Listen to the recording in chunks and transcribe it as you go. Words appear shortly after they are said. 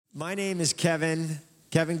My name is Kevin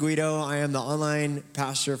Guido. I am the online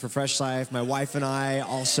pastor for Fresh Life. My wife and I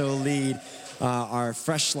also lead our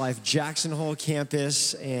Fresh Life Jackson Hole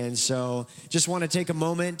campus. And so just want to take a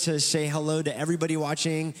moment to say hello to everybody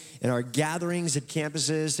watching in our gatherings at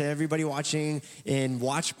campuses, to everybody watching in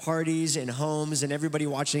watch parties in homes, and everybody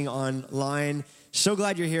watching online. So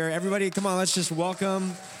glad you're here. Everybody, come on, let's just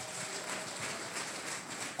welcome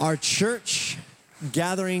our church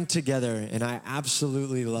gathering together, and I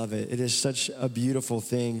absolutely love it. It is such a beautiful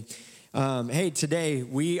thing. Hey, today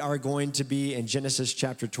we are going to be in Genesis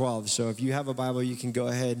chapter 12. So if you have a Bible, you can go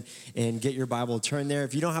ahead and get your Bible, turn there.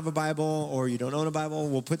 If you don't have a Bible or you don't own a Bible,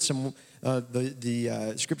 we'll put some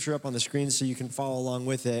the scripture up on the screen so you can follow along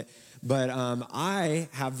with it. But I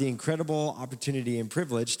have the incredible opportunity and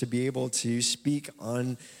privilege to be able to speak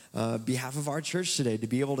on behalf of our church today, to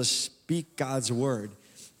be able to speak God's word.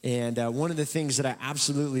 And one of the things that I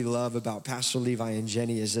absolutely love about Pastor Levi and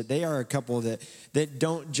Jenny is that they are a couple that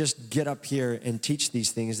don't just get up here and teach these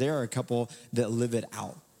things. They are a couple that live it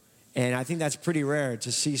out. And I think that's pretty rare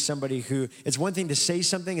to see somebody who, it's one thing to say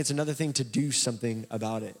something, it's another thing to do something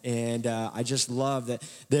about it. And I just love that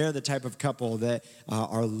they're the type of couple that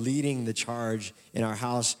are leading the charge in our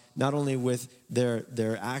house, not only with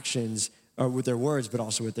their actions, or with their words, but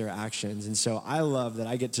also with their actions. And so I love that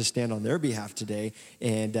I get to stand on their behalf today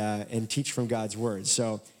and teach from God's word.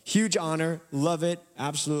 So huge honor, love it,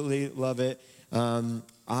 absolutely love it.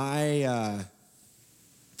 I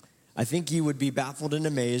think you would be baffled and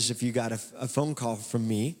amazed if you got a phone call from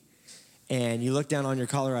me and you looked down on your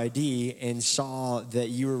caller ID and saw that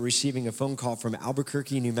you were receiving a phone call from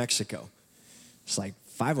Albuquerque, New Mexico. It's like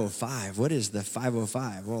 505, what is the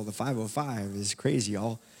 505? Well, the 505 is crazy,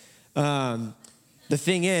 y'all. The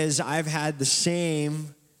thing is, I've had the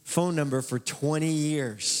same phone number for 20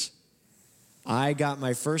 years. I got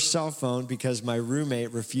my first cell phone because my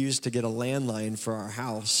roommate refused to get a landline for our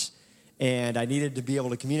house, and I needed to be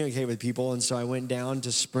able to communicate with people, and so I went down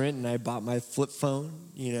to Sprint and I bought my flip phone,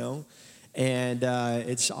 and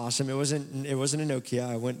it's awesome. It wasn't a Nokia.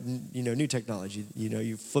 I went, new technology.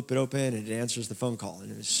 You flip it open and it answers the phone call,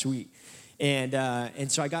 and it was sweet. And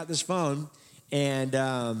so I got this phone, and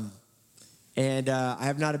I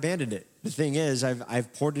have not abandoned it. The thing is,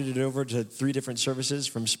 I've ported it over to 3 different services,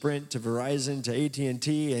 from Sprint to Verizon to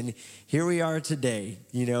AT&T, and here we are today.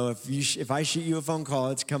 If I shoot you a phone call,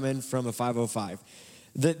 it's coming from a 505.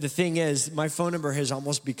 The thing is, my phone number has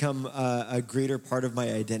almost become a greater part of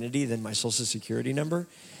my identity than my Social Security number.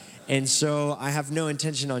 And so I have no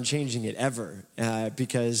intention on changing it ever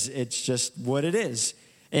because it's just what it is.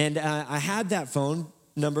 And I had that phone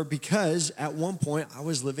number because at one point I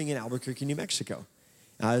was living in Albuquerque, New Mexico.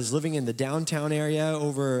 I was living in the downtown area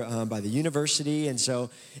over by the university, and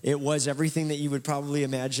so it was everything that you would probably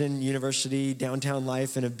imagine university downtown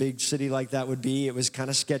life in a big city like that would be. It was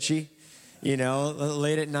kind of sketchy,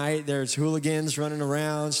 late at night there's hooligans running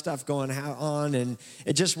around, stuff going on, and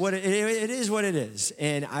it is what it is.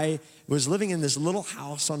 And I was living in this little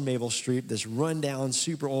house on Maple Street, this rundown,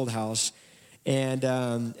 super old house. And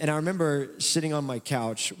I remember sitting on my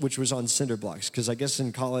couch, which was on cinder blocks, because I guess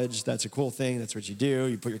in college, that's a cool thing. That's what you do.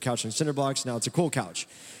 You put your couch on cinder blocks. Now it's a cool couch.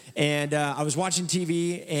 And I was watching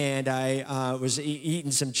TV, and I was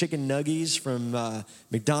eating some chicken nuggies from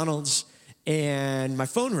McDonald's, and my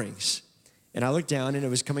phone rings. And I looked down, and it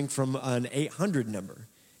was coming from an 800 number.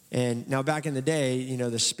 And now back in the day,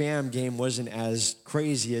 the spam game wasn't as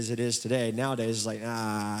crazy as it is today. Nowadays, it's like,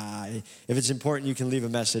 if it's important, you can leave a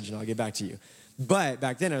message and I'll get back to you. But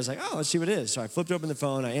back then I was like, let's see what it is. So I flipped open the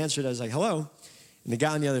phone, I answered, I was like, hello. And the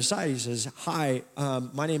guy on the other side, he says, hi,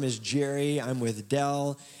 my name is Jerry, I'm with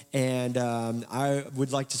Dell, and I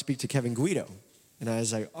would like to speak to Kevin Guido. And I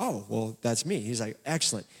was like, oh, well, that's me. He's like,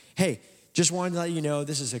 excellent. Hey, just wanted to let you know,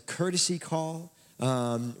 this is a courtesy call.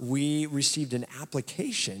 We received an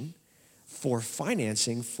application for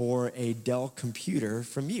financing for a Dell computer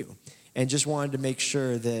from you, and just wanted to make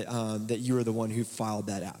sure that you were the one who filed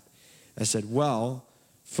that app. I said, well,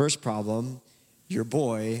 first problem, your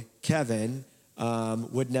boy, Kevin,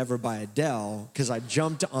 would never buy a Dell because I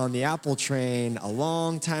jumped on the Apple train a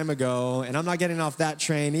long time ago, and I'm not getting off that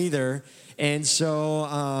train either. And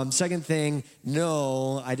so second thing,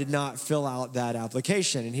 no, I did not fill out that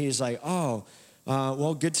application. And he's like,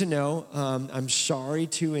 well, good to know. I'm sorry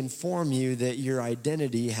to inform you that your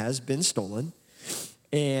identity has been stolen.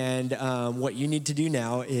 And what you need to do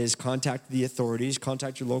now is contact the authorities,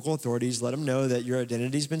 contact your local authorities, let them know that your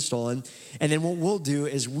identity's been stolen. And then what we'll do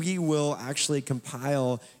is we will actually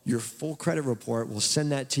compile your full credit report. We'll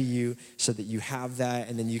send that to you so that you have that,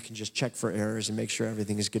 and then you can just check for errors and make sure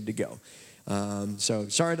everything is good to go. So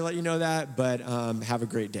sorry to let you know that, but have a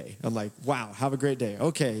great day. I'm like, wow, have a great day.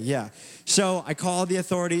 Okay, yeah. So I call the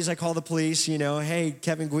authorities, I call the police, hey,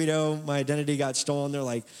 Kevin Guido, my identity got stolen. They're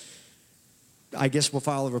like, I guess we'll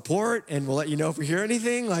file a report and we'll let you know if we hear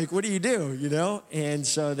anything. Like, what do you do, And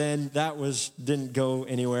so then that didn't go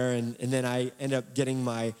anywhere. And then I end up getting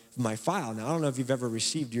my file. Now, I don't know if you've ever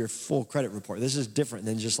received your full credit report. This is different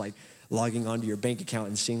than just like logging onto your bank account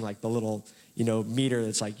and seeing like the little, meter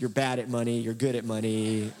that's like, you're bad at money, you're good at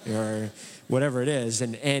money, or whatever it is.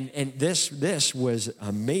 And this was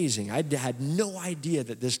amazing. I had no idea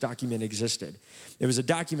that this document existed. It was a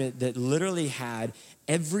document that literally had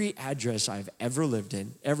every address I've ever lived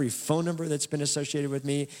in, every phone number that's been associated with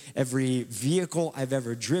me, every vehicle I've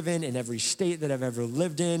ever driven in every state that I've ever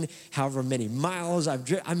lived in, however many miles I've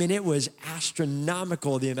driven. I mean, it was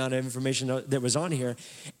astronomical, the amount of information that was on here.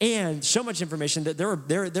 And so much information that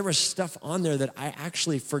there was stuff on there that I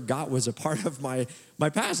actually forgot was a part of my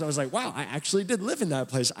past. I was like, wow, I actually did live in that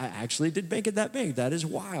place. I actually did bank at that bank. That is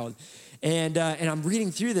wild. And I'm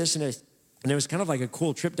reading through this, and it was kind of like a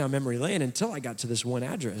cool trip down memory lane until I got to this one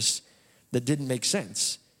address that didn't make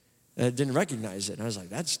sense. I didn't recognize it. And I was like,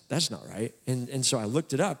 that's not right. And so I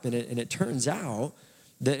looked it up, and it turns out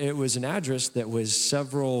that it was an address that was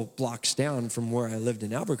several blocks down from where I lived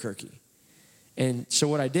in Albuquerque. And so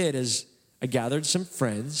what I did is I gathered some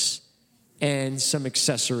friends and some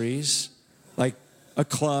accessories, like a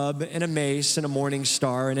club and a mace and a morning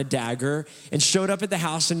star and a dagger, and showed up at the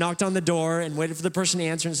house and knocked on the door and waited for the person to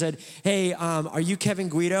answer and said, hey, are you Kevin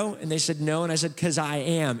Guido? And they said, no. And I said, because I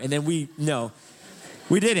am. And then we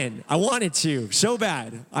didn't. I wanted to so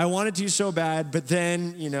bad. But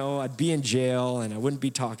then, I'd be in jail and I wouldn't be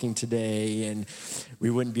talking today and we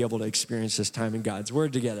wouldn't be able to experience this time in God's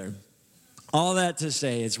word together. All that to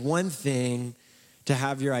say, it's one thing to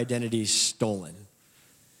have your identity stolen.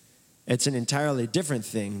 It's an entirely different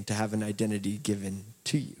thing to have an identity given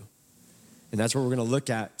to you. And that's what we're going to look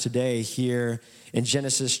at today here in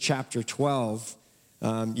Genesis chapter 12.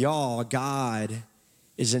 Y'all, God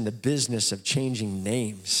is in the business of changing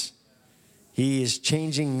names. He is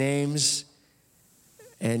changing names,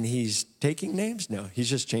 and he's taking names? No, he's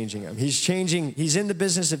just changing them. He's in the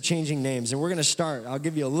business of changing names. And we're going to start. I'll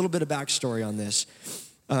give you a little bit of backstory on this.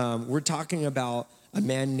 We're talking about a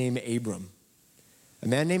man named Abram. A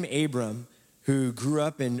man named Abram who grew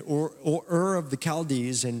up in Ur of the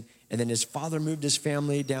Chaldees, and then his father moved his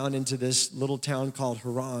family down into this little town called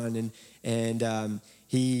Haran, and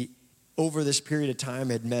he, over this period of time,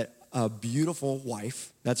 had met a beautiful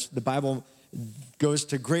wife. That's the Bible goes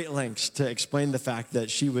to great lengths to explain the fact that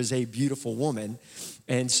she was a beautiful woman.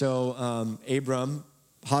 And so Abram,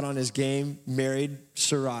 hot on his game, married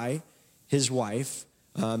Sarai, his wife.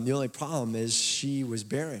 The only problem is she was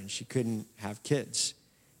barren. She couldn't have kids.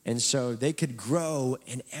 And so they could grow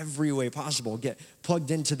in every way possible, get plugged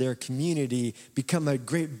into their community, become a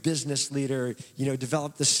great business leader,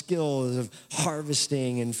 develop the skills of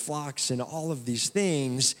harvesting and flocks and all of these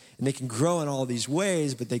things. And they can grow in all these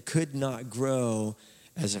ways, but they could not grow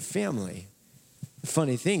as a family. The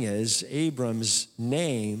funny thing is, Abram's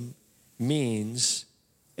name means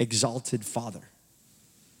exalted father.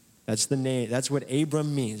 That's the name. That's what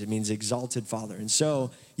Abram means. It means exalted father. And so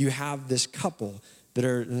you have this couple that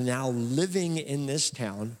are now living in this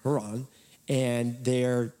town, Haran, and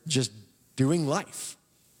they're just doing life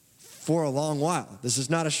for a long while. This is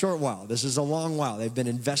not a short while. This is a long while. They've been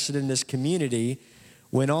invested in this community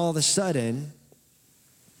when all of a sudden,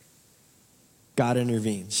 God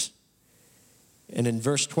intervenes. And in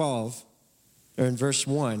verse 12, or in verse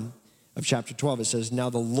 1 of chapter 12, it says, now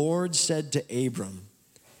the Lord said to Abram,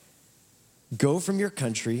 go from your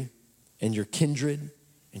country and your kindred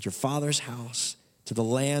and your father's house to the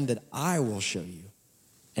land that I will show you,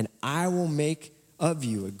 and I will make of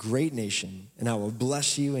you a great nation, and I will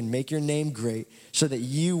bless you and make your name great so that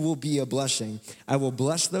you will be a blessing. I will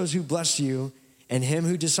bless those who bless you, and him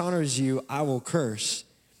who dishonors you I will curse.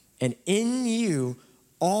 And in you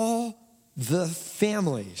all the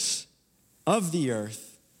families of the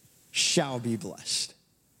earth shall be blessed.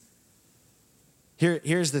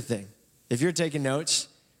 Here's the thing. If you're taking notes,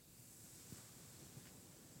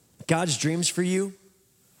 God's dreams for you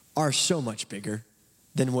are so much bigger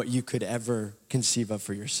than what you could ever conceive of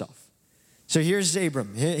for yourself. So here's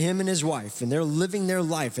Abram, him and his wife, and they're living their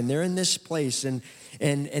life, and they're in this place, and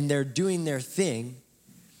they're doing their thing,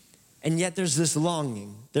 and yet there's this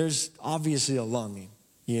longing. There's obviously a longing,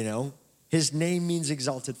 His name means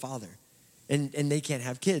exalted father, and they can't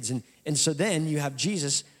have kids. And so then you have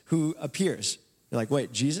Jesus who appears. You're like,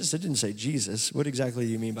 wait, Jesus? It didn't say Jesus. What exactly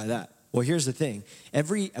do you mean by that? Well, here's the thing.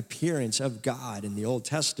 Every appearance of God in the Old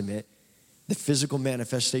Testament the physical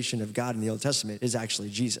manifestation of God in the Old Testament is actually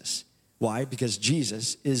Jesus. Why? Because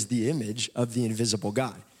Jesus is the image of the invisible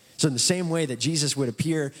God. So in the same way that Jesus would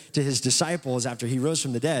appear to his disciples after he rose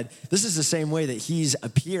from the dead, this is the same way that he's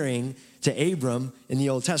appearing to Abram in the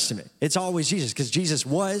Old Testament. It's always Jesus, because Jesus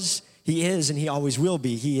was, he is, and he always will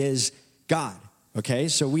be. He is God, okay?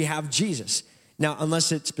 So we have Jesus. Now,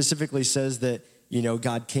 unless it specifically says that,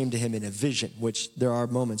 God came to him in a vision, which there are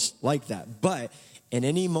moments like that. But in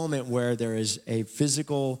any moment where there is a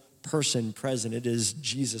physical person present, it is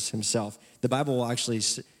Jesus himself. The Bible will actually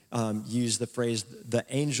use the phrase, the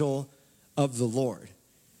angel of the Lord.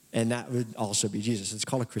 And that would also be Jesus. It's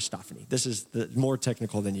called a Christophany. This is more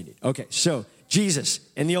technical than you need. Okay, so Jesus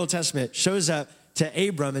in the Old Testament shows up to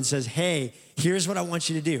Abram and says, hey, here's what I want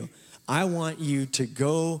you to do. I want you to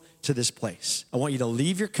go to this place. I want you to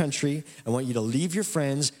leave your country. I want you to leave your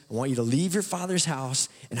friends. I want you to leave your father's house.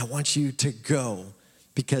 And I want you to go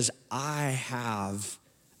because I have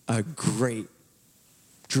a great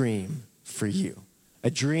dream for you. A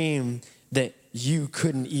dream that you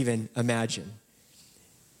couldn't even imagine.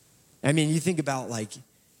 I mean, you think about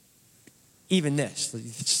even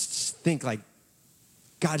this. Think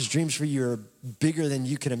God's dreams for you are bigger than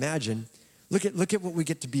you can imagine. Look at what we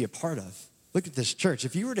get to be a part of. Look at this church.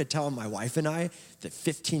 If you were to tell my wife and I that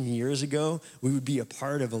 15 years ago, we would be a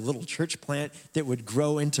part of a little church plant that would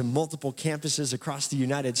grow into multiple campuses across the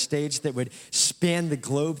United States, that would span the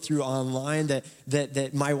globe through online, that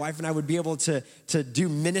my wife and I would be able to do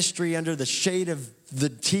ministry under the shade of the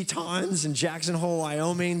Tetons in Jackson Hole,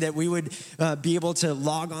 Wyoming, that we would be able to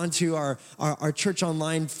log on to our church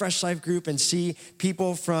online Fresh Life group and see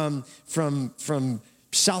people from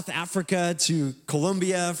South Africa to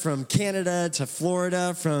Colombia, from Canada to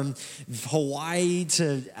Florida, from Hawaii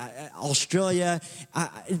to Australia,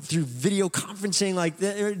 through video conferencing.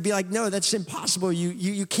 It would be no, that's impossible.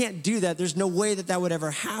 You can't do that. There's no way that would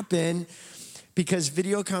ever happen, because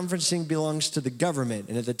video conferencing belongs to the government.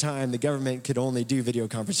 And at the time, the government could only do video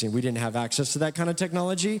conferencing. We didn't have access to that kind of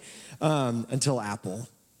technology until Apple,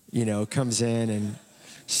 comes in and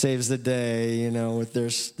saves the day,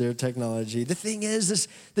 with their technology. The thing is,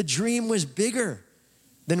 the dream was bigger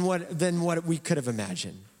than what we could have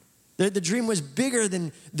imagined. The dream was bigger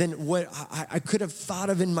than what I could have thought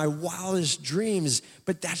of in my wildest dreams.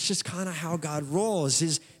 But that's just kind of how God rolls.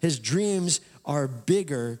 His dreams are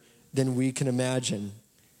bigger than we can imagine.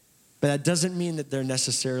 But that doesn't mean that they're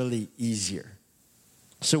necessarily easier.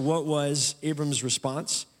 So what was Abram's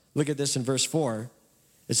response? Look at this in verse 4.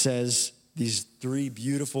 It says these three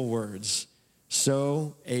beautiful words.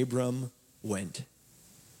 So Abram went.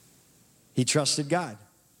 He trusted God.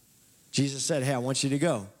 Jesus said, hey, I want you to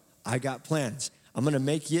go. I got plans. I'm going to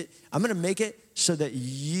make it so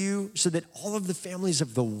that all of the families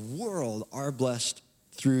of the world are blessed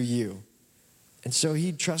through you. And so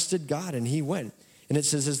he trusted God and he went. And it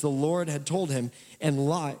says, as the Lord had told him, and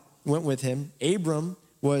Lot went with him. Abram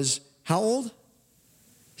was how old?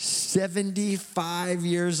 75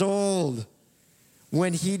 years old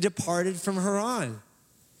when he departed from Haran.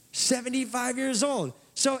 75 years old.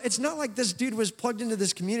 So it's not like this dude was plugged into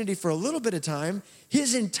this community for a little bit of time.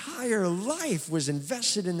 His entire life was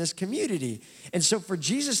invested in this community. And so for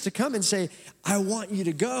Jesus to come and say, I want you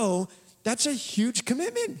to go, that's a huge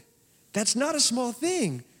commitment. That's not a small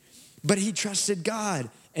thing. But he trusted God,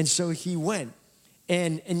 and so he went.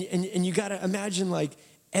 And you got to imagine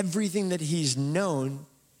everything that he's known,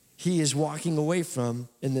 he is walking away from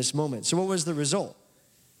in this moment. So what was the result?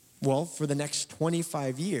 Well, for the next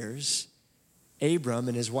 25 years, Abram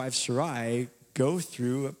and his wife Sarai go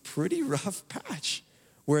through a pretty rough patch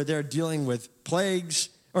where they're dealing with plagues,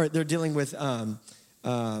 or they're dealing with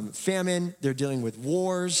famine, they're dealing with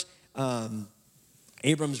wars.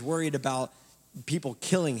 Abram's worried about people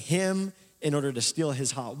killing him in order to steal his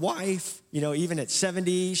hot wife. Even at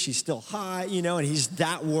 70, she's still hot, and he's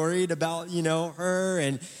that worried about, her.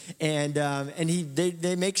 And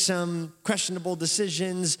they make some questionable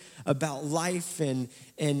decisions about life. And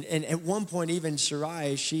at one point, even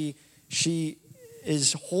Sarai, she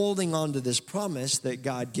is holding on to this promise that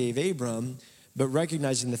God gave Abram, but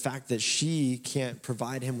recognizing the fact that she can't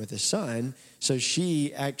provide him with a son. So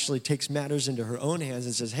she actually takes matters into her own hands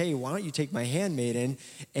and says, hey, why don't you take my handmaiden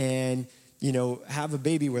and, have a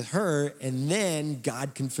baby with her, and then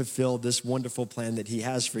God can fulfill this wonderful plan that he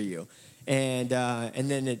has for you. And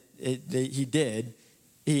then he did.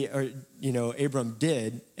 Abram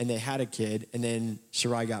did, and they had a kid, and then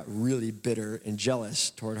Sarai got really bitter and jealous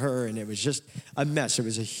toward her, and it was just a mess. It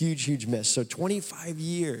was a huge, huge mess. So 25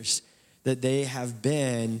 years that they have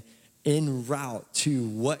been en route to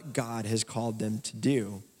what God has called them to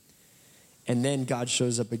do. And then God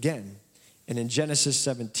shows up again. And in Genesis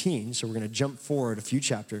 17, so we're going to jump forward a few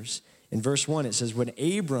chapters. In verse 1, it says, when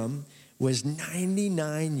Abram was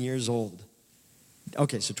 99 years old.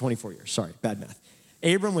 Okay, so 24 years. Sorry, bad math.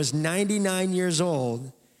 Abram was 99 years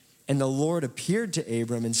old, and the Lord appeared to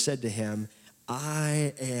Abram and said to him,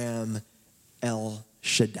 I am El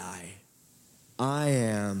Shaddai. I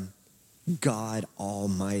am God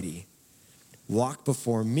Almighty. Walk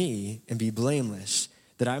before me and be blameless,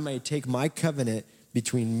 that I may take my covenant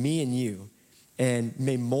between me and you and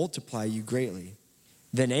may multiply you greatly.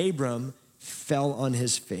 Then Abram fell on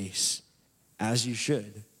his face, as you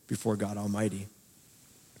should, before God Almighty.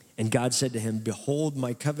 And God said to him, behold,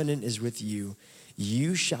 my covenant is with you.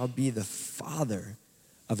 You shall be the father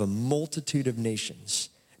of a multitude of nations.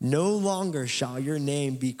 No longer shall your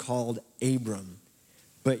name be called Abram,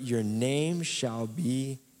 but your name shall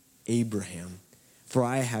be Abraham. For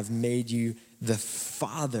I have made you the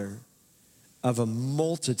father of a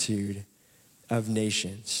multitude of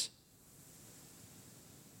nations.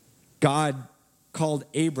 God called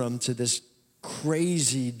Abram to this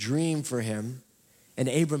crazy dream for him, and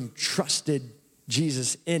Abram trusted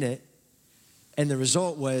Jesus in it. And the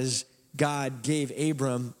result was God gave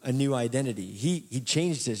Abram a new identity. He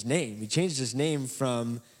changed his name. He changed his name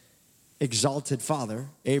from exalted father,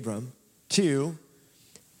 Abram, to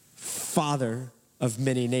father of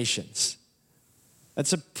many nations.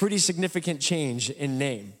 That's a pretty significant change in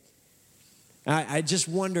name. I just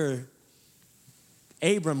wonder,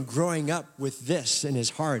 Abram growing up with this in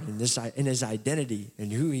his heart and this in his identity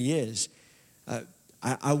and who he is,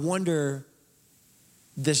 I wonder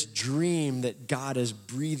this dream that God is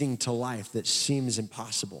breathing to life that seems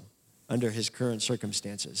impossible under his current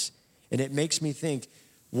circumstances. And it makes me think,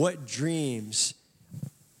 what dreams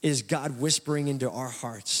is God whispering into our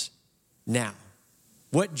hearts now?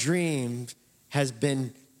 What dream has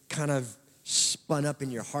been kind of spun up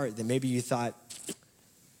in your heart that maybe you thought,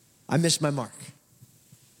 I missed my mark,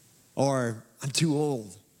 or I'm too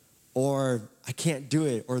old, or I can't do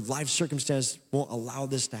it, or life circumstance won't allow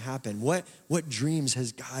this to happen? What dreams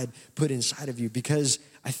has God put inside of you? Because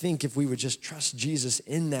I think if we would just trust Jesus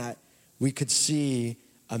in that, we could see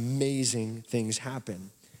amazing things happen.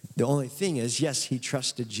 The only thing is, yes, he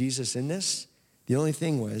trusted Jesus in this. The only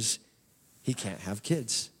thing was, he can't have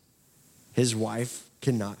kids. His wife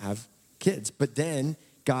cannot have kids. But then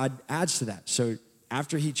God adds to that. So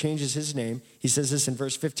after he changes his name, he says this in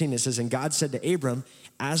verse 15. It says, and God said to Abram,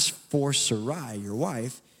 as for Sarai, your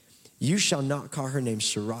wife, you shall not call her name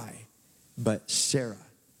Sarai, but Sarah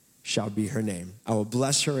shall be her name. I will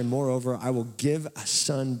bless her, and moreover, I will give a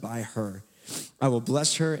son by her. I will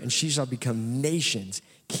bless her, and she shall become nations.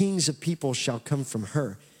 Kings of people shall come from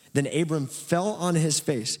her. Then Abram fell on his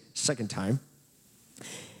face, second time,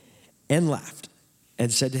 and laughed,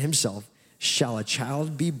 and said to himself, shall a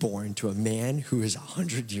child be born to a man who is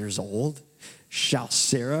 100 years old? Shall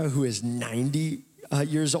Sarah, who is 90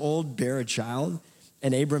 years old, bear a child?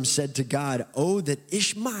 And Abram said to God, oh, that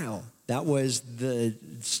Ishmael, that was the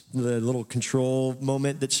little control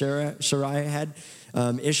moment that Sarai had,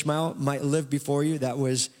 Ishmael might live before you. That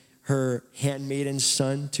was her handmaiden's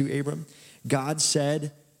son to Abram. God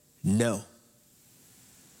said, no.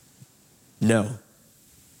 No.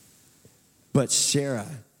 But Sarah,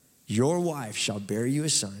 your wife, shall bear you a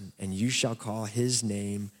son, and you shall call his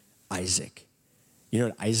name Isaac. You know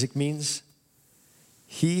what Isaac means?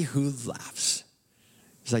 He who laughs.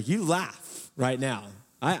 It's like, you laugh right now.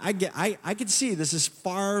 I could see this is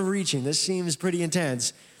far-reaching. This seems pretty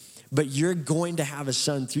intense. But you're going to have a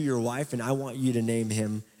son through your wife, and I want you to name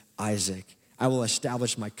him Isaac. I will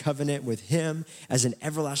establish my covenant with him as an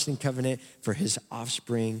everlasting covenant for his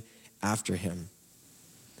offspring after him.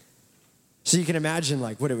 So you can imagine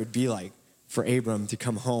like what it would be like for Abram to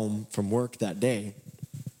come home from work that day.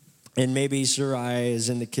 And maybe Sarai is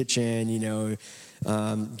in the kitchen,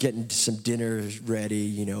 getting some dinner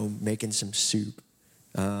ready, making some soup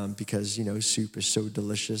because, soup is so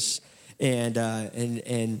delicious.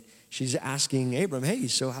 And she's asking Abram, hey,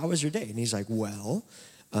 so how was your day? And he's like, well,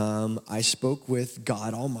 I spoke with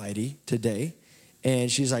God Almighty today.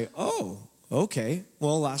 And she's like, oh, okay.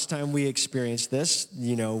 Well, last time we experienced this,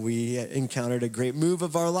 we encountered a great move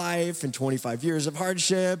of our life and 25 years of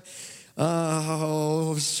hardship.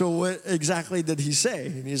 So what exactly did he say?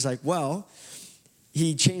 And he's like, well,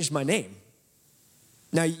 he changed my name.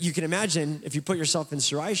 Now, you can imagine if you put yourself in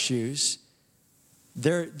Sarai's shoes,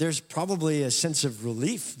 there's probably a sense of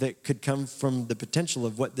relief that could come from the potential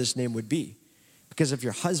of what this name would be. Because if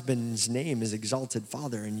your husband's name is Exalted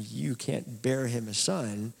Father and you can't bear him a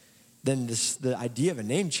son, then the idea of a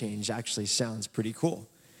name change actually sounds pretty cool.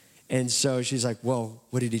 And so she's like, well,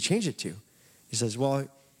 what did he change it to? He says, well,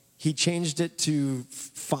 he changed it to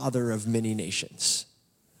father of many nations.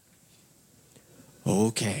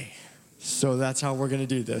 Okay, so that's how we're going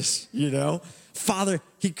to do this, Father,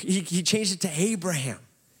 he changed it to Abraham.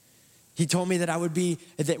 He told me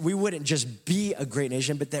that we wouldn't just be a great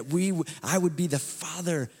nation, but that I would be the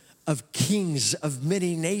father of kings of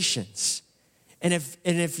many nations. And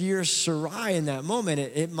if you're Sarai in that moment,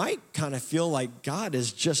 it might kind of feel like God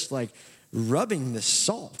is just like rubbing the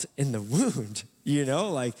salt in the wound,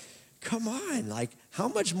 like, come on, like, how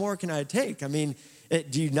much more can I take? I mean,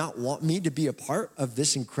 do you not want me to be a part of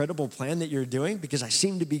this incredible plan that you're doing? Because I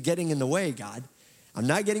seem to be getting in the way, God. I'm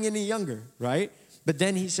not getting any younger, right? But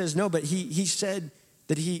then he says, no, but he said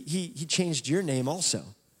that he changed your name also.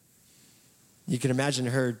 You can imagine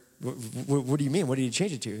her, what do you mean? What did he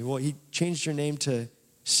change it to? Well, he changed your name to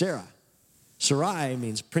Sarah. Sarai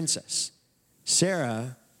means princess.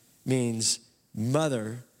 Sarah means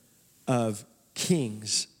mother of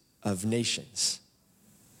kings of nations.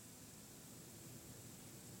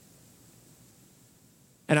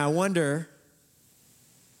 And I wonder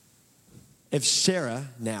if Sarah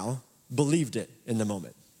now believed it in the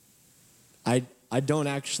moment. I don't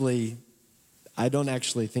actually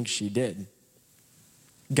think she did.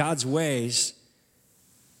 God's ways,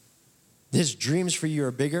 his dreams for you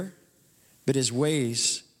are bigger, but his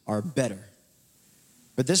ways are better.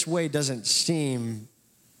 But this way doesn't seem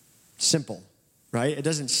simple, right? It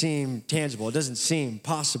doesn't seem tangible. It doesn't seem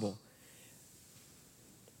possible.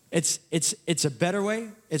 It's a better way.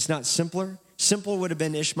 It's not simpler. Simple would have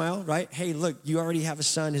been Ishmael, right? Hey, look, you already have a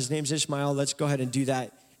son. His name's Ishmael. Let's go ahead and do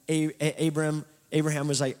that. Abraham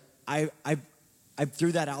was like, I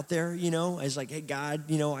threw that out there, I was like, hey, God,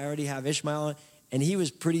 I already have Ishmael. And he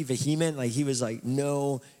was pretty vehement. Like, he was like,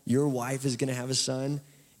 no, your wife is going to have a son.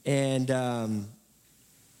 And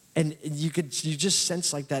you just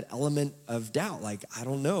sense like that element of doubt. Like, I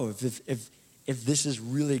don't know if this is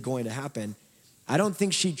really going to happen. I don't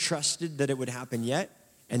think she trusted that it would happen yet.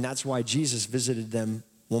 And that's why Jesus visited them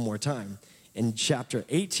one more time. In chapter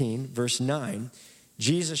 18, verse 9,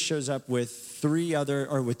 Jesus shows up with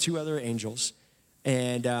two other angels.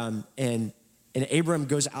 And Abram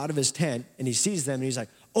goes out of his tent and he sees them and he's like,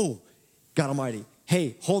 oh, God Almighty,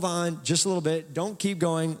 hey, hold on just a little bit. Don't keep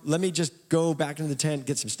going. Let me just go back into the tent,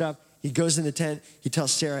 get some stuff. He goes in the tent. He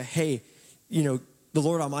tells Sarah, hey, the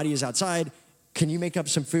Lord Almighty is outside. Can you make up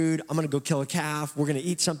some food? I'm going to go kill a calf. We're going to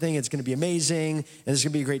eat something. It's going to be amazing. And it's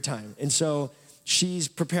going to be a great time. And so she's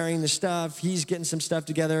preparing the stuff. He's getting some stuff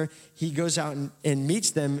together. He goes out and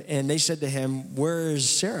meets them. And they said to him, where's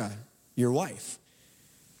Sarah, your wife?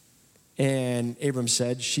 And Abram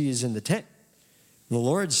said, she is in the tent. And the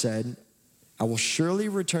Lord said, I will surely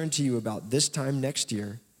return to you about this time next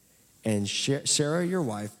year, and Sarah, your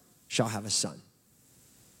wife, shall have a son.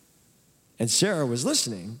 And Sarah was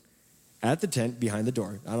listening at the tent behind the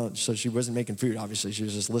door. So she wasn't making food, obviously. She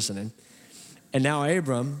was just listening. And now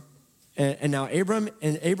Abraham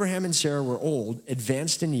and Sarah were old,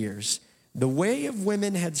 advanced in years. The way of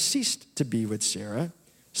women had ceased to be with Sarah.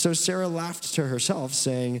 So Sarah laughed to herself,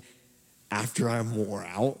 saying, after I'm wore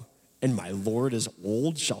out and my Lord is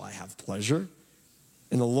old, shall I have pleasure?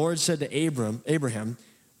 And the Lord said to Abraham,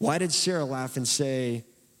 why did Sarah laugh and say,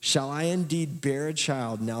 shall I indeed bear a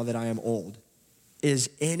child now that I am old? Is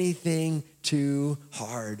anything too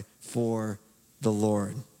hard for the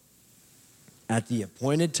Lord? At the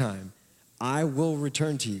appointed time, I will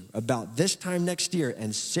return to you about this time next year,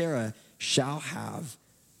 and Sarah shall have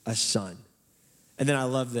a son. And then I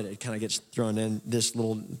love that it kind of gets thrown in this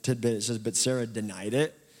little tidbit. It says, but Sarah denied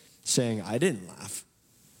it, saying, I didn't laugh.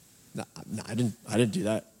 No, I didn't do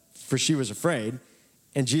that. For she was afraid.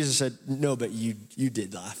 And Jesus said, no, but you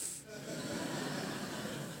did laugh.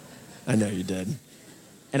 I know you did.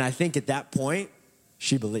 And I think at that point,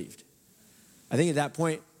 she believed. I think at that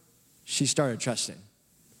point, she started trusting.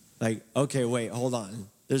 Like, okay, wait, hold on.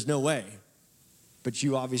 There's no way. But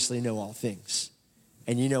you obviously know all things.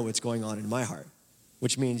 And you know what's going on in my heart,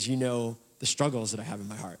 which means you know the struggles that I have in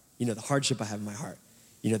my heart. You know the hardship I have in my heart.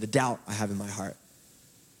 You know the doubt I have in my heart.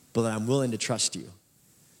 But I'm willing to trust you.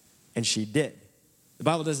 And she did. The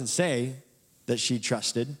Bible doesn't say that she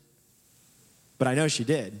trusted, but I know she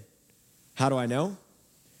did. How do I know?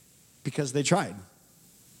 Because they tried.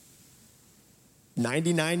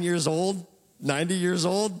 99 years old, 90 years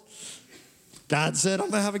old, God said, I'm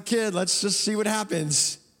gonna have a kid. Let's just see what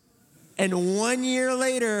happens. And 1 year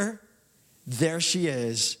later, there she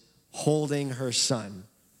is holding her son,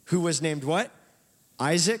 who was named what?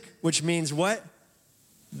 Isaac, which means what?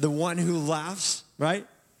 The one who laughs, right?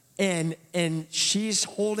 And she's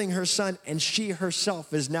holding her son, and she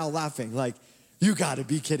herself is now laughing like, you gotta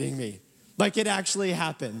be kidding me. like it actually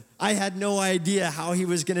happened. I had no idea how he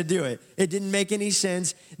was gonna do it. It didn't make any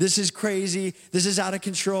sense. This is crazy. This is out of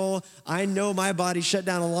control. I know my body shut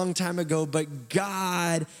down a long time ago, but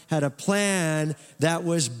God had a plan that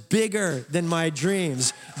was bigger than my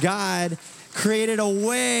dreams. God created a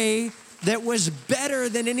way that was better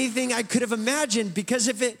than anything I could have imagined, because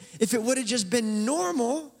if it would have just been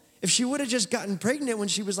normal, if she would have just gotten pregnant when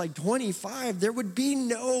she was like 25, there would be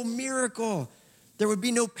no miracle. There would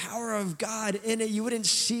be no power of God in it. You wouldn't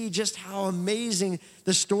see just how amazing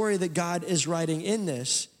the story that God is writing in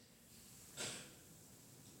this.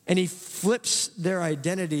 And he flips their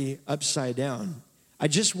identity upside down. I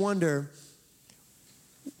just wonder,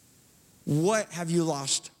 what have you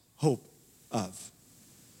lost hope of?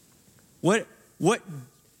 What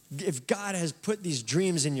if God has put these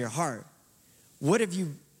dreams in your heart, what have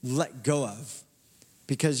you let go of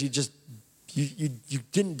because you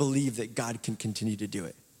didn't believe that God can continue to do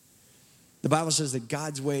it? The Bible says that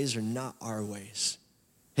God's ways are not our ways.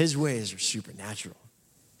 His ways are supernatural.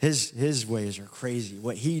 His ways are crazy.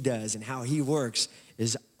 What he does and how he works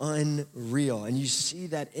is unreal. And you see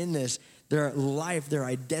that in this. Their life, their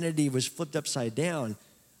identity was flipped upside down.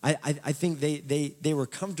 I think they were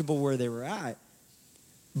comfortable where they were at,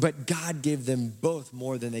 but God gave them both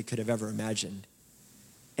more than they could have ever imagined.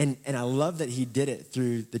 And I love that he did it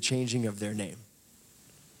through the changing of their name.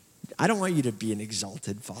 I don't want you to be an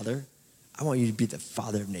exalted father. I want you to be the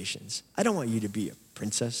father of nations. I don't want you to be a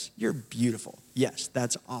princess. You're beautiful. Yes,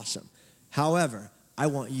 that's awesome. However, I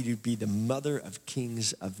want you to be the mother of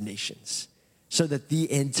kings of nations, so that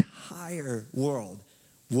the entire world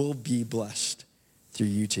will be blessed through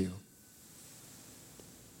you too.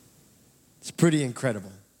 It's pretty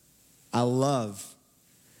incredible. I love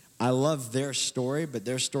their story, but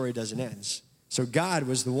their story doesn't end. So God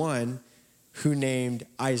was the one who named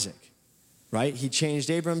Isaac, right? He changed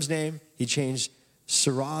Abram's name. He changed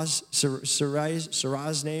Sarai's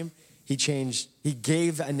name. He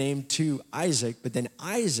gave a name to Isaac, but then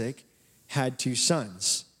Isaac had two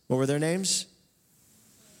sons. What were their names?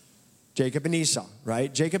 Jacob and Esau,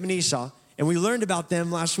 right? Jacob and Esau. And we learned about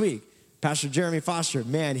them last week. Pastor Jeremy Foster,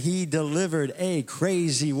 man, he delivered a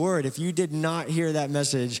crazy word. If you did not hear that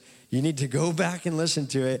message, you need to go back and listen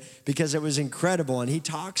to it, because it was incredible. And he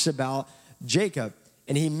talks about Jacob,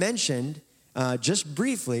 and he mentioned just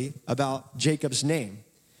briefly about Jacob's name.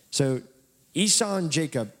 So Esau and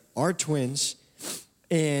Jacob are twins,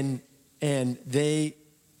 and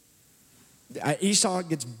Esau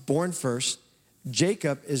gets born first.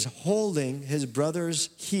 Jacob is holding his brother's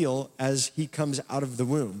heel as he comes out of the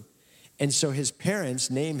womb. And so his parents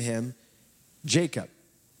name him Jacob,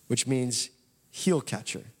 which means heel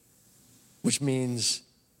catcher, which means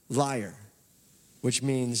liar, which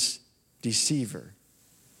means deceiver,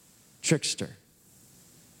 trickster.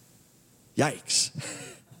 Yikes.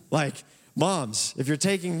 Like, moms, if you're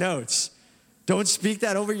taking notes, don't speak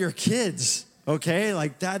that over your kids, okay?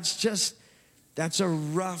 Like, that's a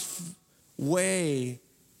rough way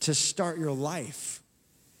to start your life,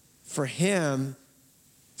 for him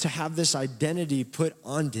to have this identity put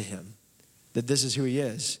onto him, that this is who he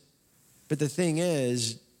is. But the thing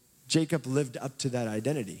is, Jacob lived up to that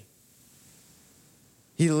identity.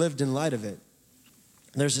 He lived in light of it.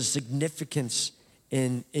 There's a significance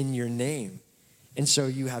in your name. And so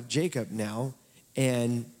you have Jacob now,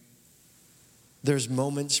 and there's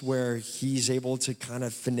moments where he's able to kind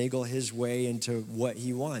of finagle his way into what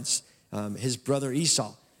he wants. His brother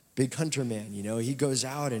Esau, big hunter man, he goes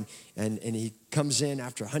out and he comes in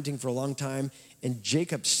after hunting for a long time, and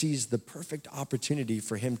Jacob sees the perfect opportunity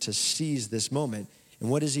for him to seize this moment. And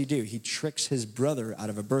what does he do? He tricks his brother out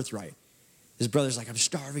of a birthright. His brother's like, I'm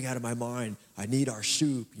starving out of my mind. I need our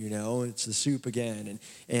soup, it's the soup again.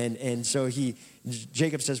 And so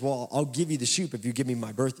Jacob says, well, I'll give you the soup if you give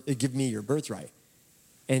me your birthright.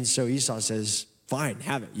 And so Esau says, fine,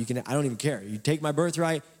 have it. I don't even care. You take my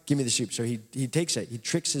birthright, give me the soup. So he takes it. He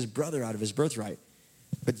tricks his brother out of his birthright.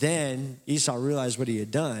 But then Esau realized what he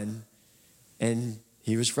had done, and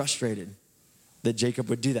he was frustrated that Jacob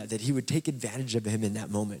would do that he would take advantage of him in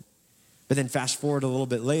that moment. But then fast forward a little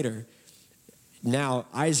bit later, now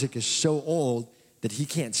Isaac is so old that he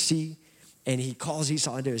can't see, and he calls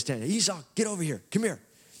Esau into his tent. Esau, get over here. Come here.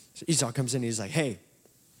 So Esau comes in, and he's like, hey,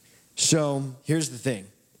 so here's the thing.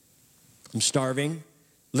 I'm starving.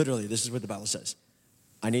 Literally, this is what the Bible says.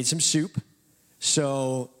 I need some soup.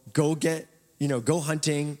 So go go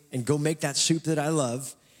hunting and go make that soup that I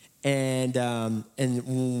love. And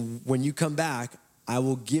when you come back, I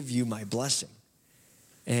will give you my blessing.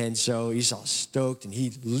 And so Esau's stoked, and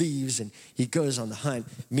he leaves, and he goes on the hunt.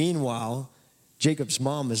 Meanwhile, Jacob's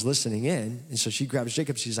mom is listening in, and so she grabs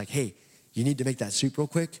Jacob. She's like, hey, you need to make that soup real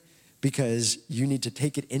quick because you need to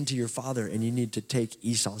take it into your father and you need to take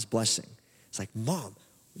Esau's blessing. It's like, Mom,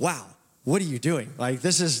 wow, what are you doing? Like,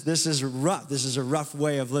 this is rough. This is a rough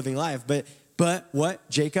way of living life. But what?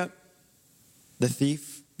 Jacob, the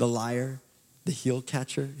thief, the liar, the heel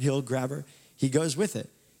catcher, heel grabber, he goes with it.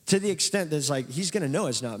 To the extent that it's like, he's going to know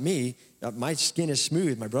it's not me. My skin is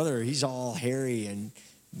smooth. My brother, he's all hairy and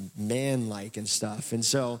man-like and stuff. And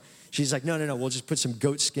so she's like, no, we'll just put some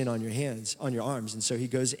goat skin on your hands, on your arms. And so he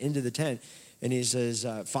goes into the tent and he says,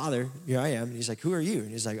 Father, here I am. And he's like, who are you?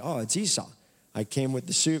 And he's like, oh, it's Esau. I came with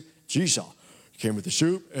the soup. It's Esau. I came with the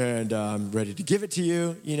soup and I'm ready to give it to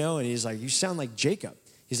you, And he's like, you sound like Jacob.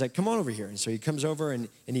 He's like, come on over here. And so he comes over and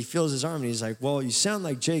he feels his arm and he's like, well, you sound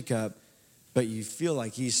like Jacob, but you feel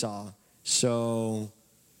like Esau. So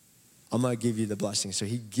I'm going to give you the blessing. So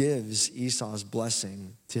he gives Esau's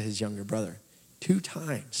blessing to his younger brother 2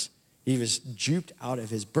 times. He was duped out of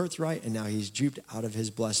his birthright, and now he's duped out of his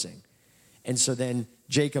blessing. And so then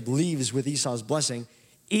Jacob leaves with Esau's blessing.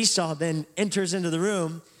 Esau then enters into the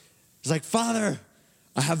room. He's like, Father,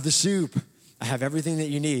 I have the soup. I have everything that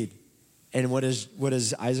you need. And what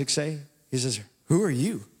does Isaac say? He says, who are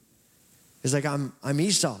you? He's like, I'm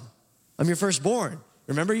Esau. I'm your firstborn.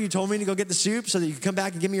 Remember you told me to go get the soup so that you could come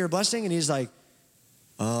back and give me your blessing? And he's like,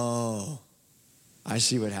 oh, I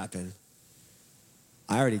see what happened.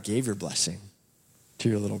 I already gave your blessing to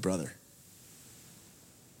your little brother.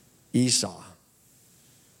 Esau,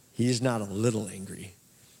 he's not a little angry.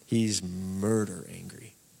 He's murder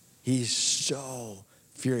angry. He's so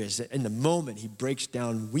furious that in the moment he breaks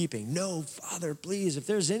down weeping. No, Father, please, if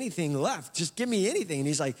there's anything left, just give me anything. And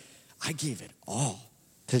he's like, I gave it all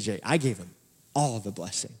to Jay. I gave him all of the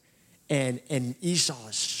blessing. And Esau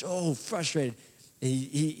is so frustrated.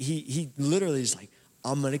 He literally is like,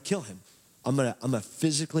 I'm gonna kill him. I'm gonna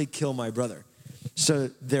physically kill my brother. So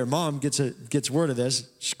their mom gets word of this.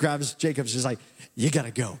 She grabs Jacob. She's like, you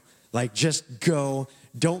gotta go. Like, just go.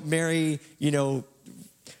 Don't marry,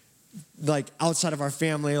 like outside of our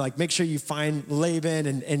family. Like, make sure you find Laban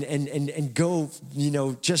and go,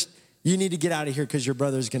 just, you need to get out of here because your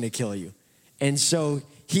brother's gonna kill you. And so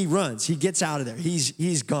he runs. He gets out of there.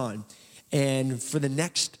 He's gone. And for the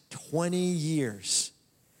next 20 years,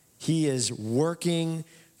 he is working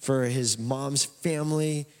for his mom's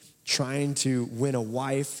family, trying to win a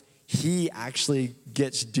wife. He actually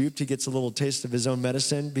gets duped. He gets a little taste of his own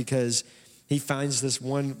medicine because he finds this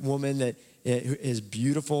one woman that is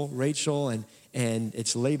beautiful, Rachel, and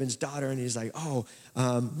it's Laban's daughter. And he's like,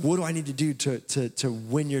 what do I need to do to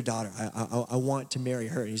win your daughter? I want to marry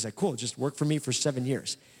her. And he's like, cool, just work for me for 7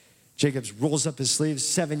 years. Jacob rolls up his sleeves,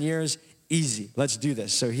 7 years, easy, let's do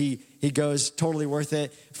this. So he goes, totally worth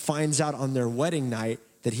it, finds out on their wedding night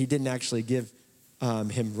that he didn't actually give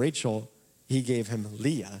him Rachel, he gave him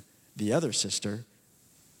Leah, the other sister.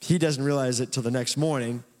 He doesn't realize it till the next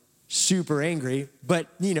morning, super angry, but,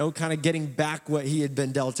 kind of getting back what he had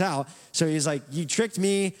been dealt out. So he's like, you tricked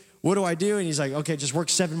me, what do I do? And he's like, okay, just work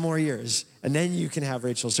 7 more years, and then you can have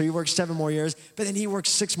Rachel. So he works 7 more years, but then he works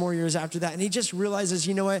 6 more years after that, and he just realizes,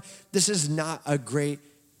 you know what? This is not a great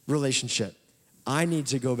relationship. I need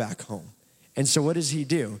to go back home. And so what does he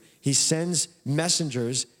do? He sends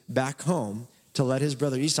messengers back home to let his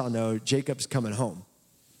brother Esau know Jacob's coming home.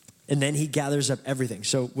 And then he gathers up everything.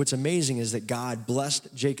 So what's amazing is that God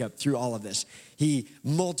blessed Jacob through all of this. He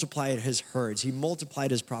multiplied his herds. He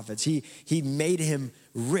multiplied his prophets. He made him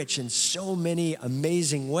rich in so many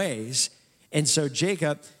amazing ways. And so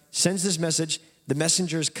Jacob sends this message. The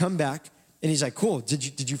messengers come back, and he's like, cool,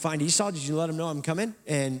 did you find Esau? Did you let him know I'm coming?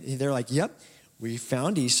 And they're like, yep, we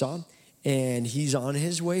found Esau, and he's on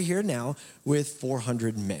his way here now with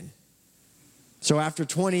 400 men. So after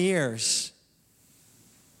 20 years,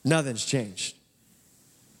 nothing's changed.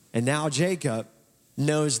 And now Jacob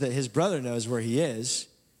knows that his brother knows where he is,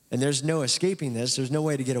 and there's no escaping this. There's no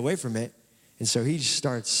way to get away from it. And so he just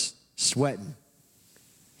starts sweating.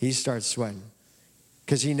 He starts sweating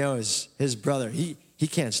because he knows his brother, he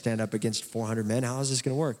can't stand up against 400 men. How is this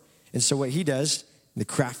going to work? And so what he does, the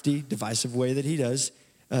crafty, divisive way that he does,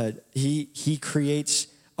 he creates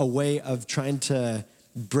a way of trying to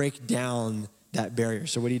break down that barrier.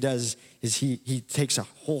 So what he does is he takes a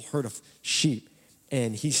whole herd of sheep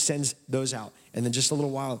and he sends those out. And then just a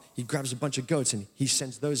little while, he grabs a bunch of goats and he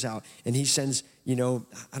sends those out. And he sends, I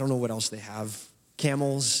don't know what else they have,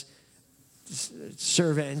 camels,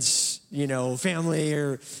 servants, family,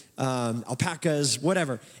 or alpacas,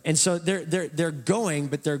 whatever. And so they're going,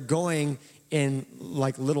 but they're going in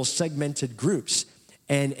like little segmented groups.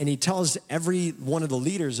 And he tells every one of the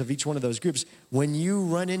leaders of each one of those groups, when you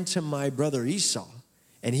run into my brother Esau,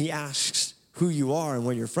 and he asks, who you are and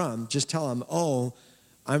where you're from, just tell him, oh,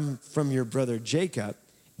 I'm from your brother Jacob,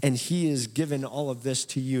 and he has given all of this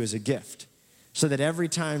to you as a gift. So that every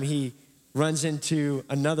time he runs into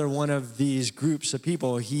another one of these groups of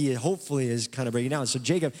people, he hopefully is kind of breaking down. So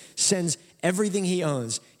Jacob sends everything he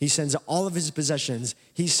owns. He sends all of his possessions.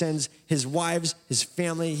 He sends his wives, his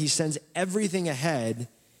family. He sends everything ahead,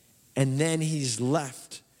 and then he's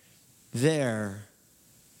left there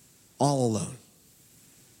all alone,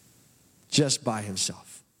 just by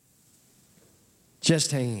himself,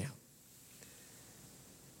 just hanging out.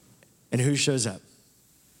 And who shows up?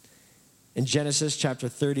 In Genesis chapter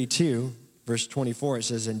 32, verse 24, it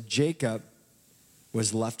says, and Jacob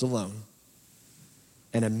was left alone,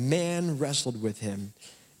 and a man wrestled with him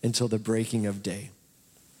until the breaking of day.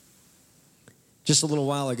 Just a little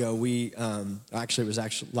while ago, it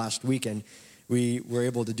was last weekend, we were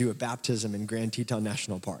able to do a baptism in Grand Teton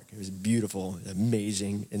National Park. It was beautiful,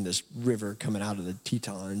 amazing, in this river coming out of the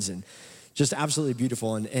Tetons, and just absolutely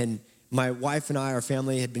beautiful. And my wife and I, our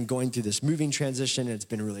family, had been going through this moving transition, and it's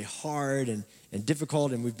been really hard and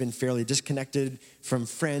difficult, and we've been fairly disconnected from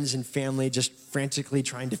friends and family, just frantically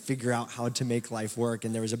trying to figure out how to make life work.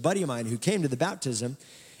 And there was a buddy of mine who came to the baptism,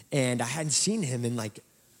 and I hadn't seen him in like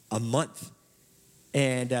a month.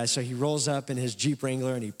 And so he rolls up in his Jeep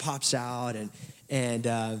Wrangler, and he pops out,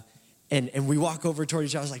 and we walk over toward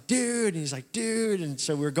each other. I was like, dude, and he's like, dude. And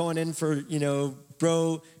so we're going in for,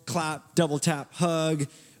 bro, clap, double tap, hug.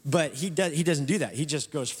 But he doesn't do that. He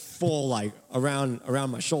just goes full like around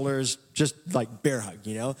my shoulders, just like bear hug,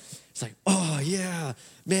 It's like, oh yeah,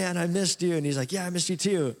 man, I missed you. And he's like, yeah, I missed you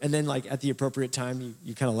too. And then like at the appropriate time,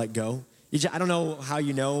 you kind of let go. I don't know how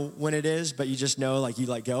you know when it is, but you just know like you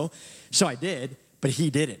let go. So I did, but he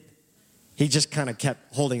didn't. He just kind of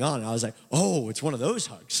kept holding on. And I was like, oh, it's one of those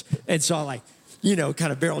hugs. And so I like,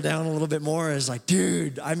 kind of barreled down a little bit more. I was like,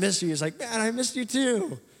 dude, I missed you. He's like, man, I missed you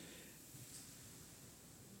too.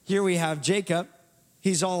 Here we have Jacob.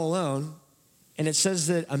 He's all alone. And it says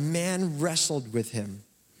that a man wrestled with him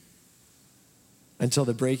until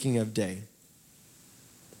the breaking of day.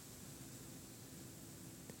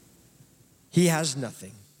 He has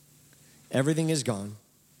nothing. Everything is gone.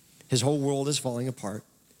 His whole world is falling apart.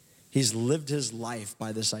 He's lived his life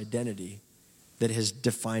by this identity that has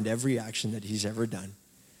defined every action that he's ever done.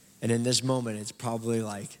 And in this moment, it's probably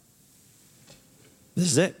like, this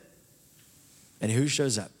is it. And who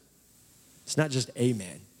shows up? It's not just a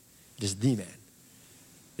man. It is the man.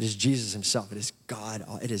 It is Jesus himself. It is God.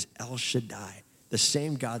 It is El Shaddai, the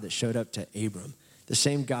same God that showed up to Abram, the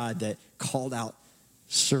same God that called out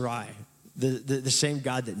Sarai, the same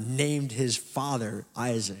God that named his father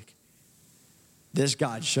Isaac. This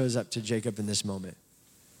God shows up to Jacob in this moment.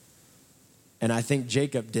 And I think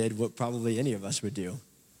Jacob did what probably any of us would do.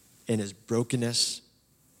 In his brokenness,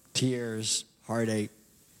 tears, heartache,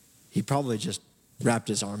 he probably just wrapped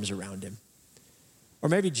his arms around him. Or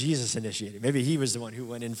maybe Jesus initiated. Maybe he was the one who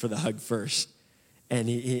went in for the hug first. And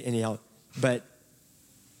he helped. But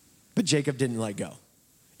Jacob didn't let go.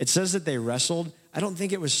 It says that they wrestled. I don't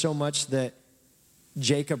think it was so much that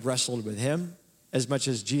Jacob wrestled with him as much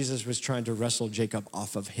as Jesus was trying to wrestle Jacob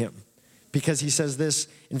off of him. Because he says this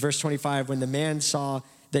in verse 25, when the man saw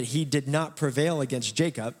that he did not prevail against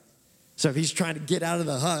Jacob, so if he's trying to get out of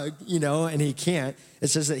the hug, and he can't, it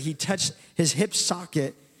says that he touched his hip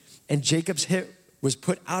socket, and Jacob's hip was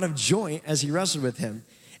put out of joint as he wrestled with him.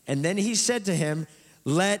 And then he said to him,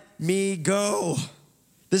 let me go.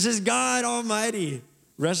 This is God Almighty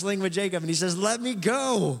wrestling with Jacob. And he says, let me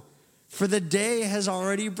go, for the day has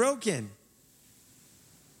already broken.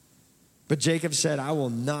 But Jacob said, I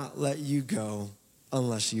will not let you go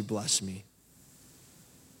unless you bless me.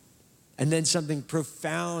 And then something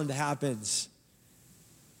profound happens.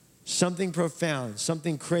 Something profound,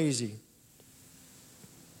 something crazy.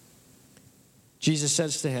 Jesus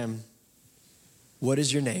says to him, what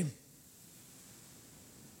is your name?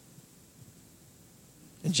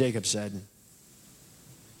 And Jacob said,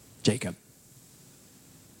 Jacob.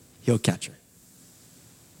 He'll catch her.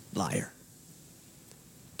 Liar.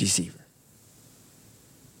 Deceiver.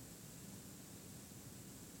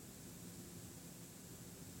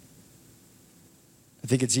 I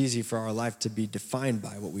think it's easy for our life to be defined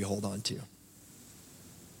by what we hold on to.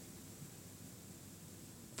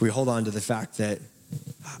 If we hold on to the fact that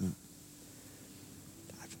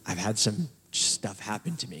I've had some stuff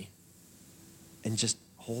happen to me, and just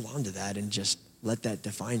hold on to that and just let that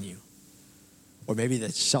define you. Or maybe the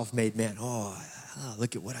self-made man,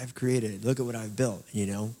 look at what I've created, look at what I've built,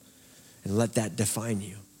 and let that define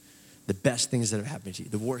you. The best things that have happened to you,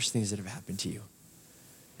 the worst things that have happened to you,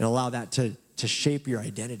 and allow that to shape your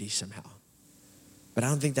identity somehow. But I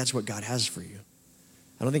don't think that's what God has for you.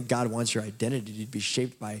 I don't think God wants your identity to be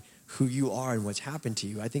shaped by who you are and what's happened to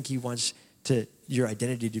you. I think he wants your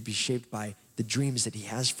identity to be shaped by the dreams that he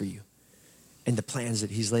has for you and the plans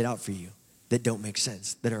that he's laid out for you that don't make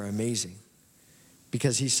sense, that are amazing.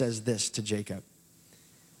 Because he says this to Jacob.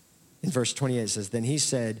 In verse 28, it says, then he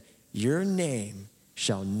said, your name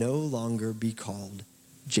shall no longer be called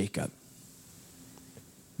Jacob,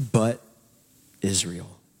 but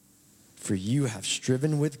Israel. For you have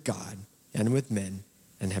striven with God and with men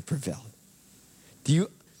and have prevailed. Do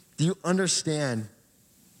you understand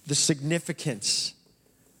the significance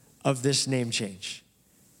of this name change?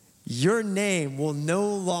 Your name will no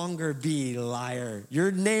longer be liar.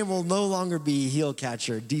 Your name will no longer be heel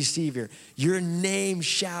catcher, deceiver. Your name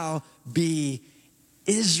shall be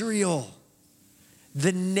Israel.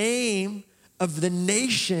 The name of the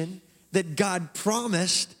nation that God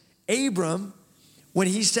promised Abram when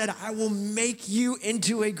he said, I will make you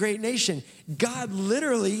into a great nation. God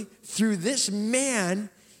literally, through this man,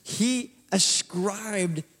 he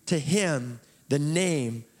ascribed to him the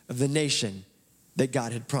name of the nation that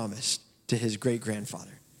God had promised to his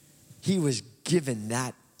great-grandfather. He was given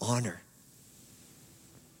that honor,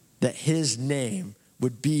 that his name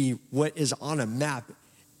would be what is on a map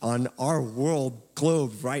on our world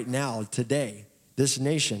globe right now, today, this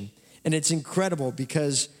nation. And it's incredible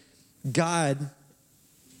because God,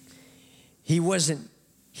 he wasn't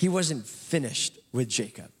finished with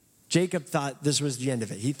Jacob. Jacob thought this was the end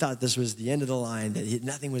of it. He thought this was the end of the line, that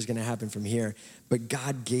nothing was going to happen from here. But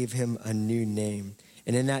God gave him a new name.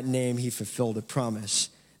 And in that name, he fulfilled a promise,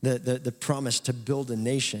 the promise to build a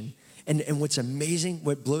nation. And what's amazing,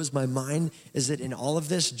 what blows my mind, is that in all of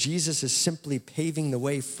this, Jesus is simply paving the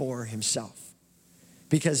way for himself.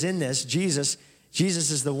 Because in this, Jesus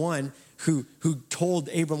is the one who told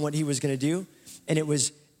Abram what he was going to do. And it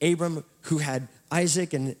was Abram who had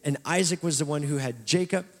Isaac, and Isaac was the one who had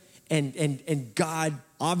Jacob. And God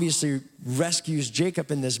obviously rescues Jacob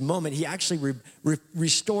in this moment. He actually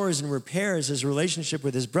restores and repairs his relationship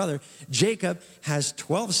with his brother. Jacob has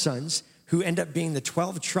 12 sons who end up being the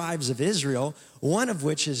 12 tribes of Israel, one of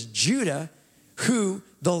which is Judah, who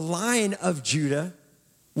the line of Judah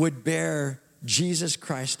would bear Jesus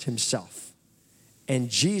Christ himself. And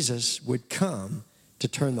Jesus would come to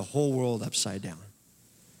turn the whole world upside down.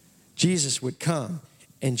 Jesus would come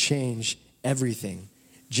and change everything.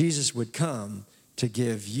 Jesus would come to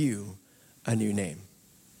give you a new name.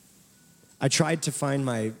 I tried to find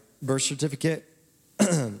my birth certificate.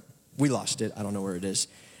 We lost it. I don't know where it is.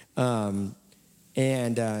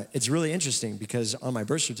 It's really interesting because on my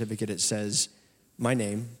birth certificate, it says my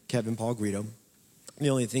name, Kevin Paul Guido. The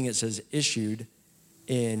only thing it says issued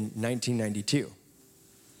in 1992.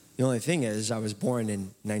 The only thing is I was born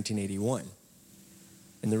in 1981.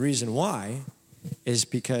 And the reason why is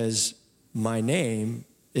because my name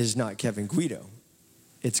is not Kevin Guido.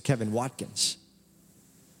 It's Kevin Watkins.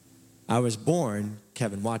 I was born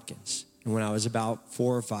Kevin Watkins. And when I was about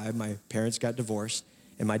 4 or 5, my parents got divorced,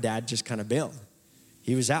 and my dad just kind of bailed.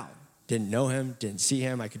 He was out. Didn't know him, didn't see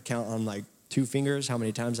him. I could count on like 2 fingers how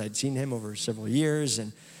many times I'd seen him over several years.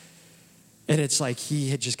 And it's like he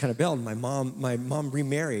had just kind of bailed. My mom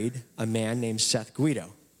remarried a man named Seth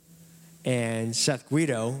Guido. And Seth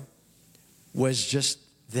Guido was just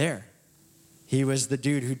there. He was the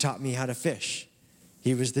dude who taught me how to fish.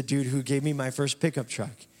 He was the dude who gave me my first pickup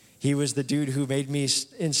truck. He was the dude who made me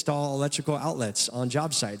install electrical outlets on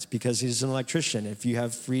job sites because he's an electrician. If you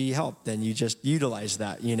have free help, then you just utilize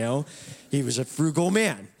that, you know? He was a frugal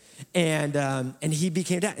man. And he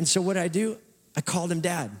became dad. And so what did I do? I called him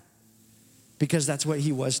dad because that's what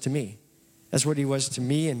he was to me. That's what he was to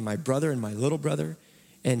me and my brother and my little brother.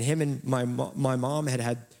 And him and my mom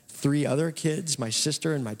had 3 other kids, my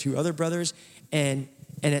sister and my 2 other brothers. And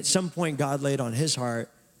at some point, God laid on his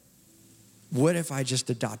heart, what if I just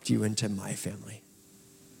adopt you into my family?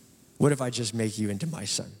 What if I just make you into my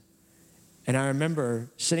son? And I remember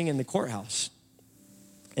sitting in the courthouse,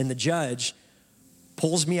 and the judge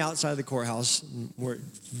pulls me outside the courthouse. We're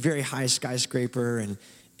very high skyscraper,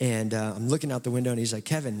 and I'm looking out the window, and he's like,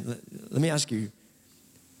 Kevin, let me ask you,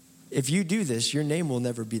 if you do this, your name will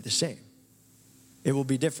never be the same. It will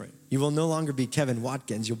be different. You will no longer be Kevin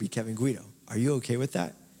Watkins, you'll be Kevin Guido. Are you okay with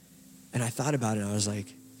that? And I thought about it, and I was like,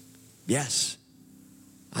 yes,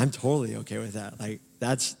 I'm totally okay with that. Like,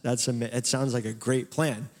 it sounds like a great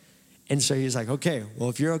plan. And so he's like, okay, well,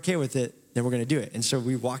 if you're okay with it, then we're gonna do it. And so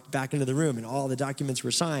we walked back into the room, and all the documents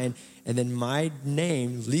were signed, and then my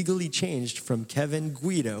name legally changed from Kevin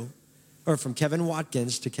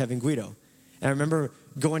Watkins to Kevin Guido. And I remember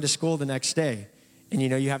going to school the next day, And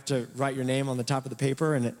you have to write your name on the top of the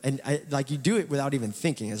paper, and like you do it without even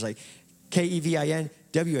thinking. It's like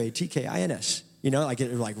KEVINWATKINS. Like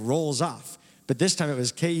it like rolls off. But this time it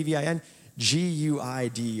was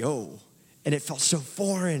KEVINGUIDO. And it felt so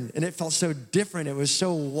foreign, and it felt so different. It was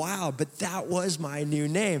so wild, but that was my new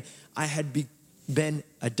name. I had been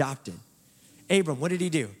adopted. Abram, what did he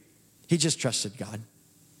do? He just trusted God.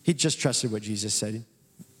 He just trusted what Jesus said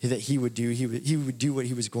that he would do. He would do what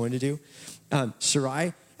he was going to do.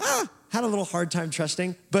 Sarai had a little hard time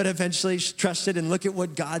trusting, but eventually she trusted, and look at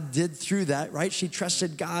what God did through that, right? She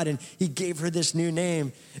trusted God, and he gave her this new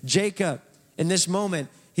name. Jacob, in this moment,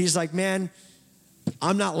 he's like, man,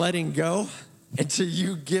 I'm not letting go until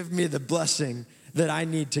you give me the blessing that I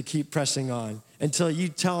need to keep pressing on. Until you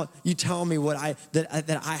tell me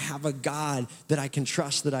that I have a God that I can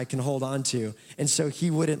trust, that I can hold on to. And so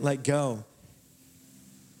he wouldn't let go.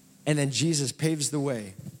 And then Jesus paves the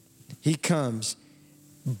way. He comes,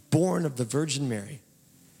 born of the Virgin Mary,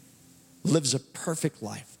 lives a perfect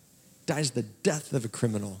life, dies the death of a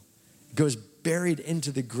criminal, goes buried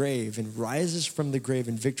into the grave and rises from the grave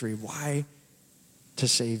in victory. Why? To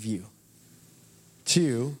save you.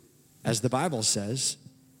 2, as the Bible says,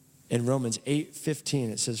 in Romans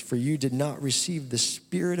 8:15, it says, for you did not receive the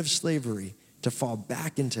spirit of slavery to fall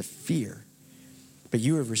back into fear, but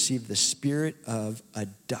you have received the spirit of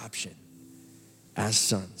adoption as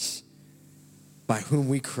sons, by whom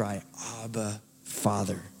we cry, Abba,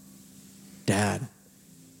 Father, Dad.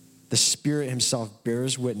 The Spirit himself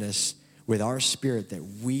bears witness with our spirit that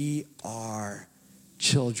we are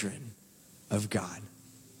children of God.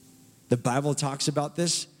 The Bible talks about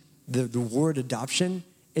this. The word adoption,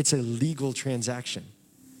 it's a legal transaction.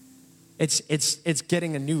 It's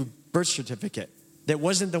getting a new birth certificate that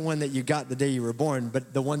wasn't the one that you got the day you were born,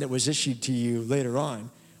 but the one that was issued to you later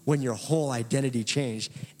on when your whole identity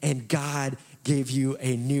changed and God gave you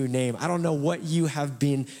a new name. I don't know what you have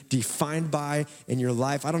been defined by in your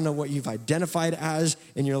life. I don't know what you've identified as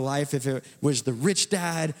in your life, if it was the rich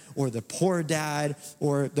dad or the poor dad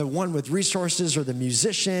or the one with resources or the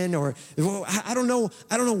musician, or I don't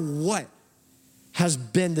know what has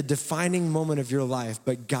been the defining moment of your life,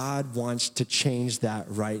 but God wants to change that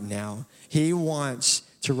right now. He wants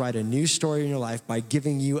to write a new story in your life by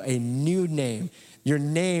giving you a new name. Your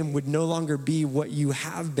name would no longer be what you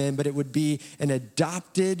have been, but it would be an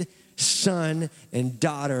adopted son and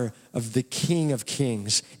daughter of the King of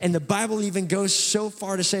Kings. And the Bible even goes so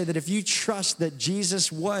far to say that if you trust that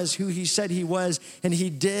Jesus was who he said he was, and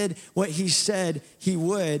he did what he said he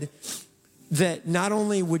would, that not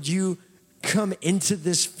only would you come into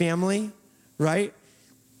this family, right?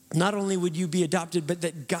 Not only would you be adopted, but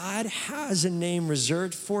that God has a name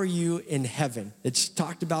reserved for you in heaven. It's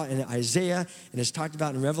talked about in Isaiah and it's talked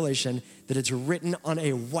about in Revelation, that it's written on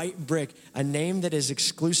a white brick, a name that is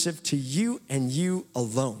exclusive to you and you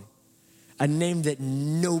alone. A name that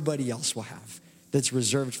nobody else will have, that's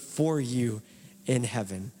reserved for you in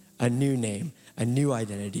heaven. A new name, a new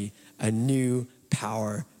identity, a new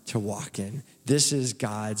power to walk in. This is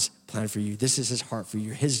God's plan for you. This is his heart for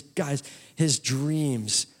you. His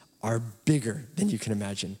dreams are bigger than you can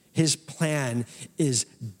imagine. His plan is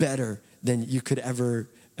better than you could ever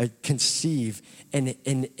conceive. And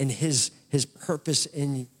his purpose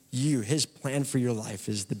in you, his plan for your life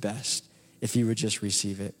is the best if you would just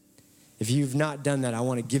receive it. If you've not done that, I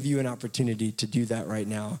want to give you an opportunity to do that right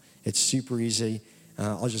now. It's super easy.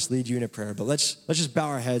 I'll just lead you in a prayer, but let's just bow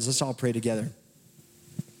our heads. Let's all pray together.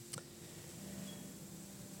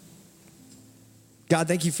 God,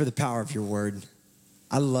 thank you for the power of your word.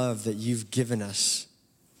 I love that you've given us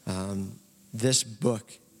this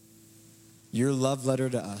book, your love letter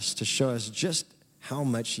to us, to show us just how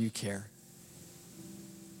much you care.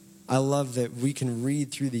 I love that we can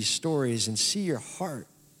read through these stories and see your heart,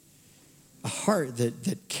 a heart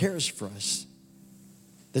that cares for us,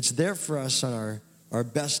 that's there for us on our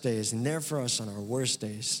best days and there for us on our worst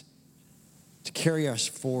days, to carry us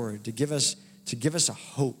forward, to give us a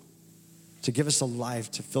hope, to give us a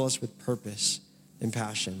life, to fill us with purpose and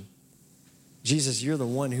passion. Jesus, you're the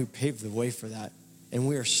one who paved the way for that, and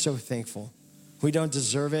we are so thankful. We don't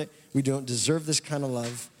deserve it. We don't deserve this kind of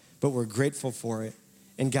love, but we're grateful for it.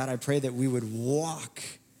 And God, I pray that we would walk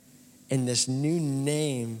in this new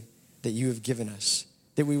name that you have given us,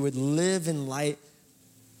 that we would live in light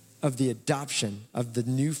of the adoption of the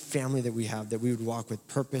new family that we have, that we would walk with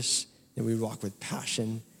purpose, that we would walk with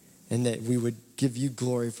passion, and that we would give you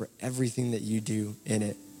glory for everything that you do in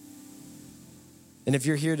it. And if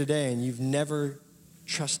you're here today and you've never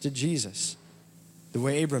trusted Jesus the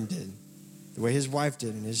way Abram did, the way his wife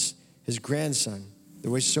did, and his grandson,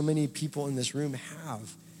 the way so many people in this room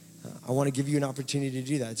have, I want to give you an opportunity to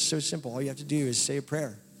do that. It's so simple. All you have to do is say a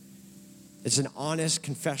prayer. It's an honest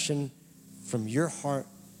confession from your heart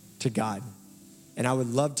to God. And I would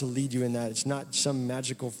love to lead you in that. It's not some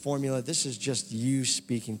magical formula. This is just you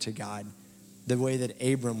speaking to God. The way that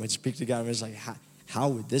Abram would speak to God. It was like, how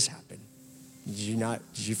would this happen? Did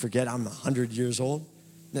you forget I'm 100 years old?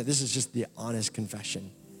 No, this is just the honest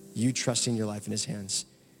confession. You trusting your life in his hands.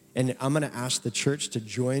 And I'm going to ask the church to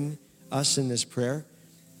join us in this prayer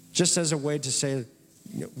just as a way to say,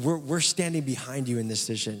 we're standing behind you in this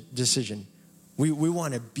decision. We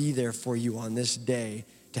want to be there for you on this day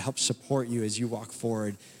to help support you as you walk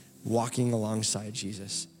forward, walking alongside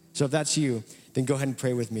Jesus. So if that's you, then go ahead and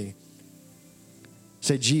pray with me.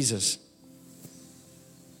 Say, Jesus,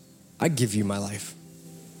 I give you my life.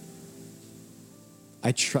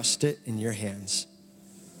 I trust it in your hands.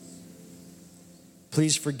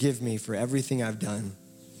 Please forgive me for everything I've done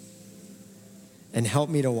and help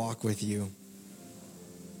me to walk with you.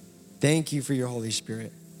 Thank you for your Holy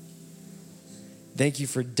Spirit. Thank you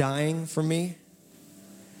for dying for me.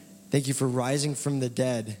 Thank you for rising from the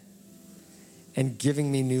dead and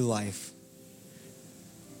giving me new life.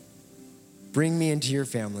 Bring me into your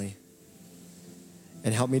family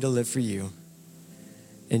and help me to live for you.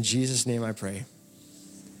 In Jesus' name I pray.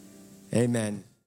 Amen.